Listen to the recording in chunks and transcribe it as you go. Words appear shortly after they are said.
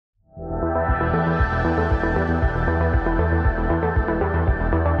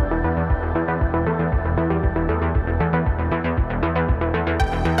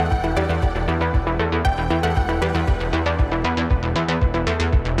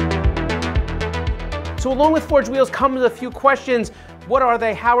So along with forged wheels comes a few questions. What are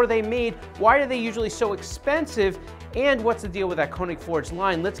they? How are they made? Why are they usually so expensive? And what's the deal with that Koenig forged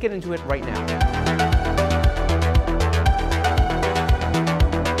line? Let's get into it right now.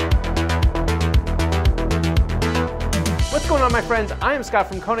 What's going on, my friends? I am Scott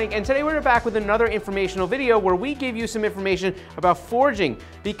from Koenig, and today we're back with another informational video where we give you some information about forging,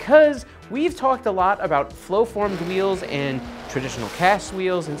 because we've talked a lot about flow-formed wheels and traditional cast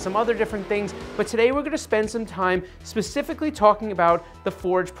wheels and some other different things, but today we're going to spend some time specifically talking about the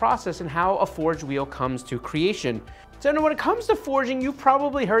forge process and how a forged wheel comes to creation. So now when it comes to forging, you've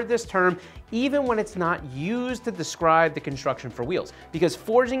probably heard this term even when it's not used to describe the construction for wheels, because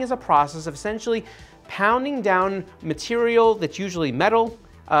forging is a process of essentially pounding down material that's usually metal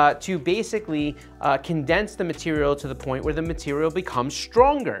to basically condense the material to the point where the material becomes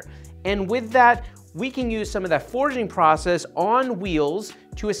stronger. And with that, we can use some of that forging process on wheels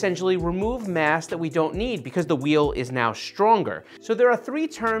to essentially remove mass that we don't need because the wheel is now stronger. So there are three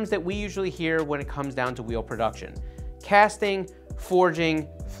terms that we usually hear when it comes down to wheel production: casting, forging,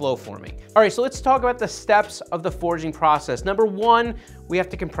 flow forming. All right, so let's talk about the steps of the forging process. Number one, we have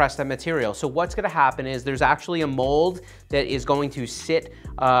to compress that material. So what's gonna happen is there's actually a mold that is going to sit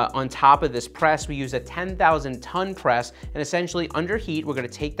on top of this press. We use a 10,000 ton press, and essentially under heat, we're gonna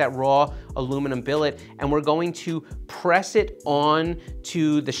take that raw aluminum billet and we're going to press it on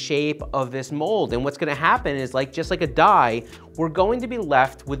to the shape of this mold. And what's gonna happen is, just like a die, we're going to be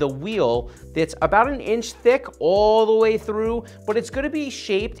left with a wheel that's about 1 inch thick all the way through, but it's gonna be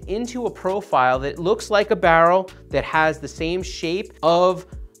shaped into a profile that looks like a barrel that has the same shape of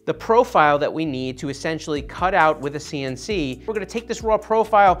the profile that we need to essentially cut out with a CNC. We're gonna take this raw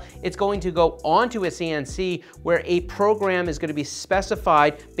profile, it's going to go onto a CNC where a program is gonna be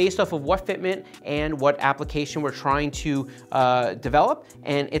specified based off of what fitment and what application we're trying to develop,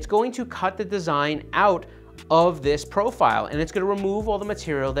 and it's going to cut the design out of this profile, and it's going to remove all the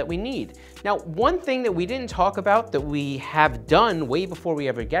material that we need. Now, one thing that we didn't talk about that we have done way before we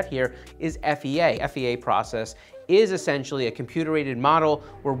ever get here is FEA. FEA process is essentially a computer-aided model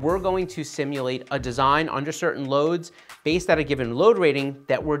where we're going to simulate a design under certain loads based at a given load rating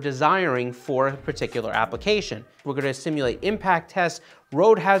that we're desiring for a particular application. We're going to simulate impact tests,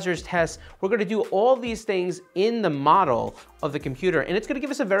 road hazards tests. We're going to do all these things in the model of the computer, and it's going to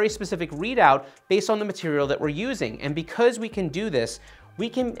give us a very specific readout based on the material that we're using. And because we can do this, we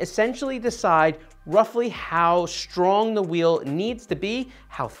can essentially decide roughly how strong the wheel needs to be,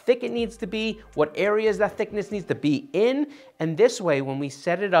 how thick it needs to be, what areas that thickness needs to be in. And this way, when we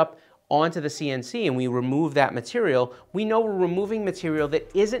set it up onto the CNC and we remove that material, we know we're removing material that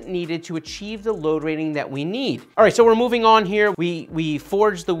isn't needed to achieve the load rating that we need. All right, so we're moving on here. We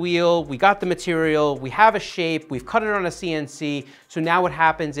forged the wheel, we got the material, we have a shape, we've cut it on a CNC. So now what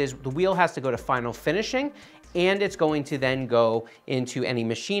happens is the wheel has to go to final finishing, and it's going to then go into any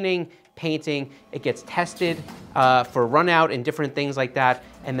machining, painting. It gets tested for run out and different things like that,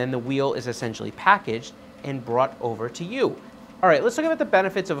 and then the wheel is essentially packaged and brought over to you. All right, let's talk about the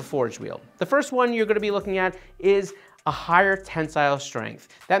benefits of a forged wheel. The first one you're gonna be looking at is a higher tensile strength.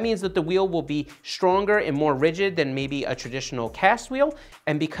 That means that the wheel will be stronger and more rigid than maybe a traditional cast wheel,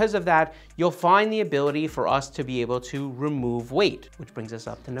 and because of that, you'll find the ability for us to be able to remove weight, which brings us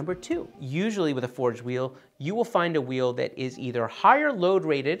up to number two. Usually with a forged wheel, you will find a wheel that is either higher load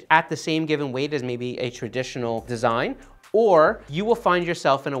rated at the same given weight as maybe a traditional design, or you will find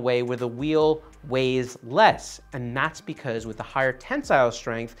yourself in a way where the wheel weighs less. And that's because with the higher tensile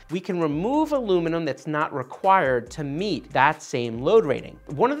strength, we can remove aluminum that's not required to meet that same load rating.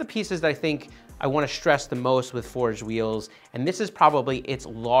 One of the pieces that I think I want to stress the most with forged wheels, and this is probably its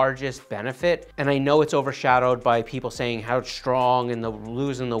largest benefit, and I know it's overshadowed by people saying how strong and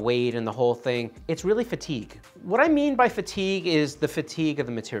losing the weight and the whole thing, it's really fatigue. What I mean by fatigue is the fatigue of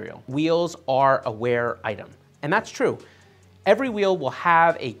the material. Wheels are a wear item, and that's true. Every wheel will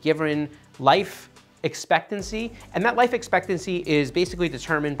have a given life expectancy, and that life expectancy is basically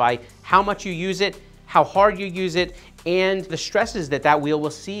determined by how much you use it, how hard you use it, and the stresses that that wheel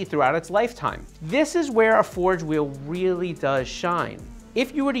will see throughout its lifetime. This is where a forged wheel really does shine.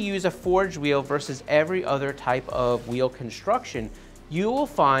 If you were to use a forged wheel versus every other type of wheel construction, you will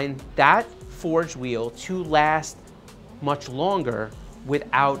find that forged wheel to last much longer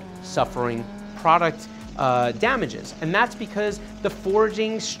without suffering product damages. And that's because the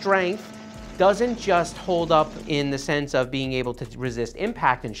forging strength doesn't just hold up in the sense of being able to resist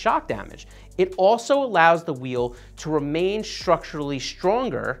impact and shock damage. It also allows the wheel to remain structurally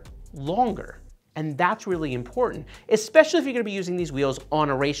stronger longer. And that's really important, especially if you're gonna be using these wheels on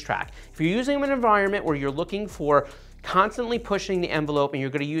a racetrack. If you're using them in an environment where you're looking for constantly pushing the envelope and you're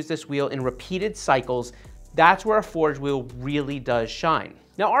gonna use this wheel in repeated cycles, that's where a forged wheel really does shine.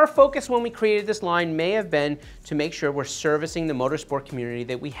 Now, our focus when we created this line may have been to make sure we're servicing the motorsport community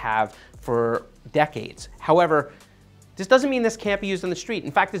that we have for decades. However, this doesn't mean this can't be used on the street.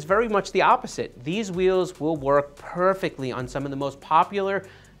 In fact, it's very much the opposite. These wheels will work perfectly on some of the most popular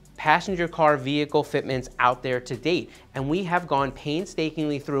passenger car vehicle fitments out there to date. And we have gone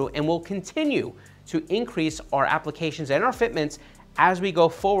painstakingly through and will continue to increase our applications and our fitments as we go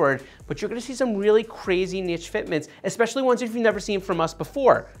forward. But you're gonna see some really crazy niche fitments, especially ones that you've never seen from us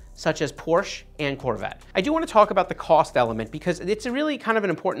before, such as Porsche and Corvette. I do wanna talk about the cost element because it's a really kind of an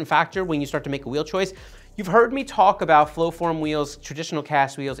important factor when you start to make a wheel choice. You've heard me talk about flow-form wheels, traditional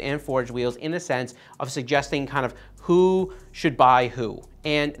cast wheels, and forged wheels in the sense of suggesting kind of who should buy who.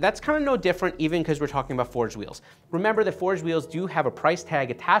 And that's kind of no different even because we're talking about forged wheels. Remember that forged wheels do have a price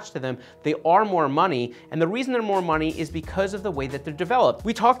tag attached to them. They are more money, and the reason they're more money is because of the way that they're developed.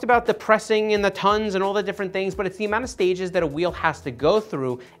 We talked about the pressing and the tons and all the different things, but it's the amount of stages that a wheel has to go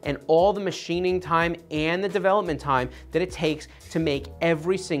through and all the machining time and the development time that it takes to make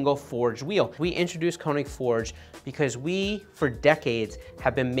every single forged wheel. We introduced Koenig Forged because we, for decades,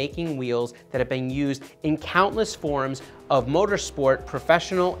 have been making wheels that have been used in countless forms of motorsport,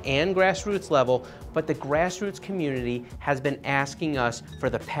 professional and grassroots level, but the grassroots community has been asking us for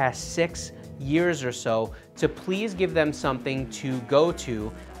the past 6 years or so to please give them something to go to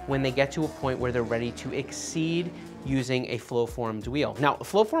when they get to a point where they're ready to exceed using a flow-formed wheel. Now, a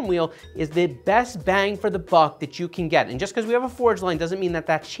flow-formed wheel is the best bang for the buck that you can get. And just because we have a forged line doesn't mean that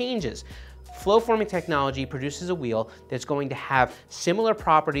that changes. Flow forming technology produces a wheel that's going to have similar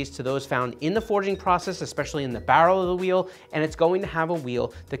properties to those found in the forging process, especially in the barrel of the wheel, and it's going to have a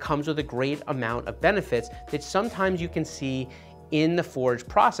wheel that comes with a great amount of benefits that sometimes you can see in the forged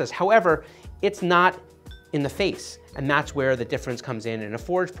process. However, it's not in the face, and that's where the difference comes in a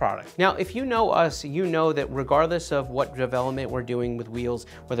forged product. Now, if you know us, you know that regardless of what development we're doing with wheels,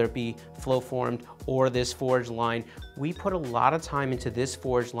 whether it be flow formed or this forged line, we put a lot of time into this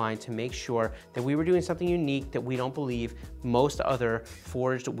forged line to make sure that we were doing something unique that we don't believe most other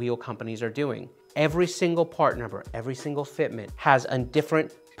forged wheel companies are doing. Every single part number, every single fitment has a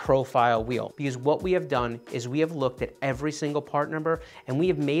different profile wheel, because what we have done is we have looked at every single part number and we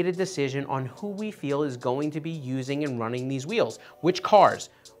have made a decision on who we feel is going to be using and running these wheels, which cars,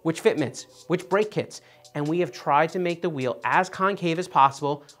 which fitments, which brake kits, and we have tried to make the wheel as concave as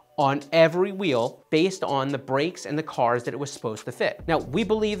possible on every wheel based on the brakes and the cars that it was supposed to fit. Now, we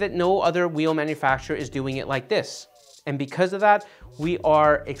believe that no other wheel manufacturer is doing it like this. And because of that, we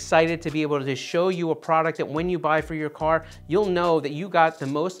are excited to be able to show you a product that when you buy for your car, you'll know that you got the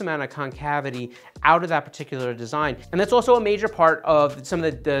most amount of concavity out of that particular design. And that's also a major part of some of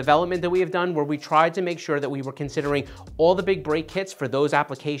the development that we have done, where we tried to make sure that we were considering all the big brake kits for those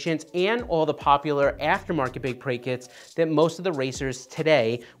applications and all the popular aftermarket big brake kits that most of the racers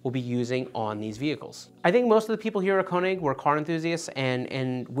today will be using on these vehicles. I think most of the people here at Koenig were car enthusiasts,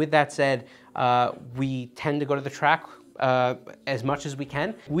 and with that said, we tend to go to the track as much as we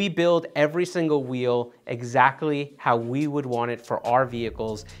can. We build every single wheel exactly how we would want it for our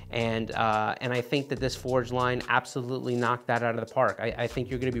vehicles, and I think that this forged line absolutely knocked that out of the park. I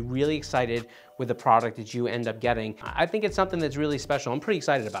think you're going to be really excited with the product that you end up getting. I think it's something that's really special. I'm pretty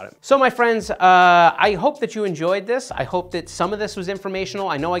excited about it. So my friends, I hope that you enjoyed this. I hope that some of this was informational.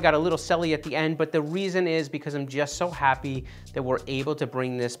 I know I got a little silly at the end, but the reason is because I'm just so happy that we're able to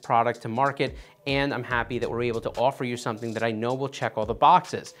bring this product to market, and I'm happy that we're able to offer you something that I know will check all the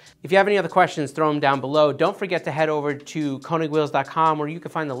boxes. If you have any other questions, throw them down below. Don't forget to head over to KoenigWheels.com where you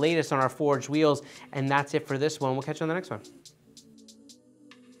can find the latest on our forged wheels. And that's it for this one. We'll catch you on the next one.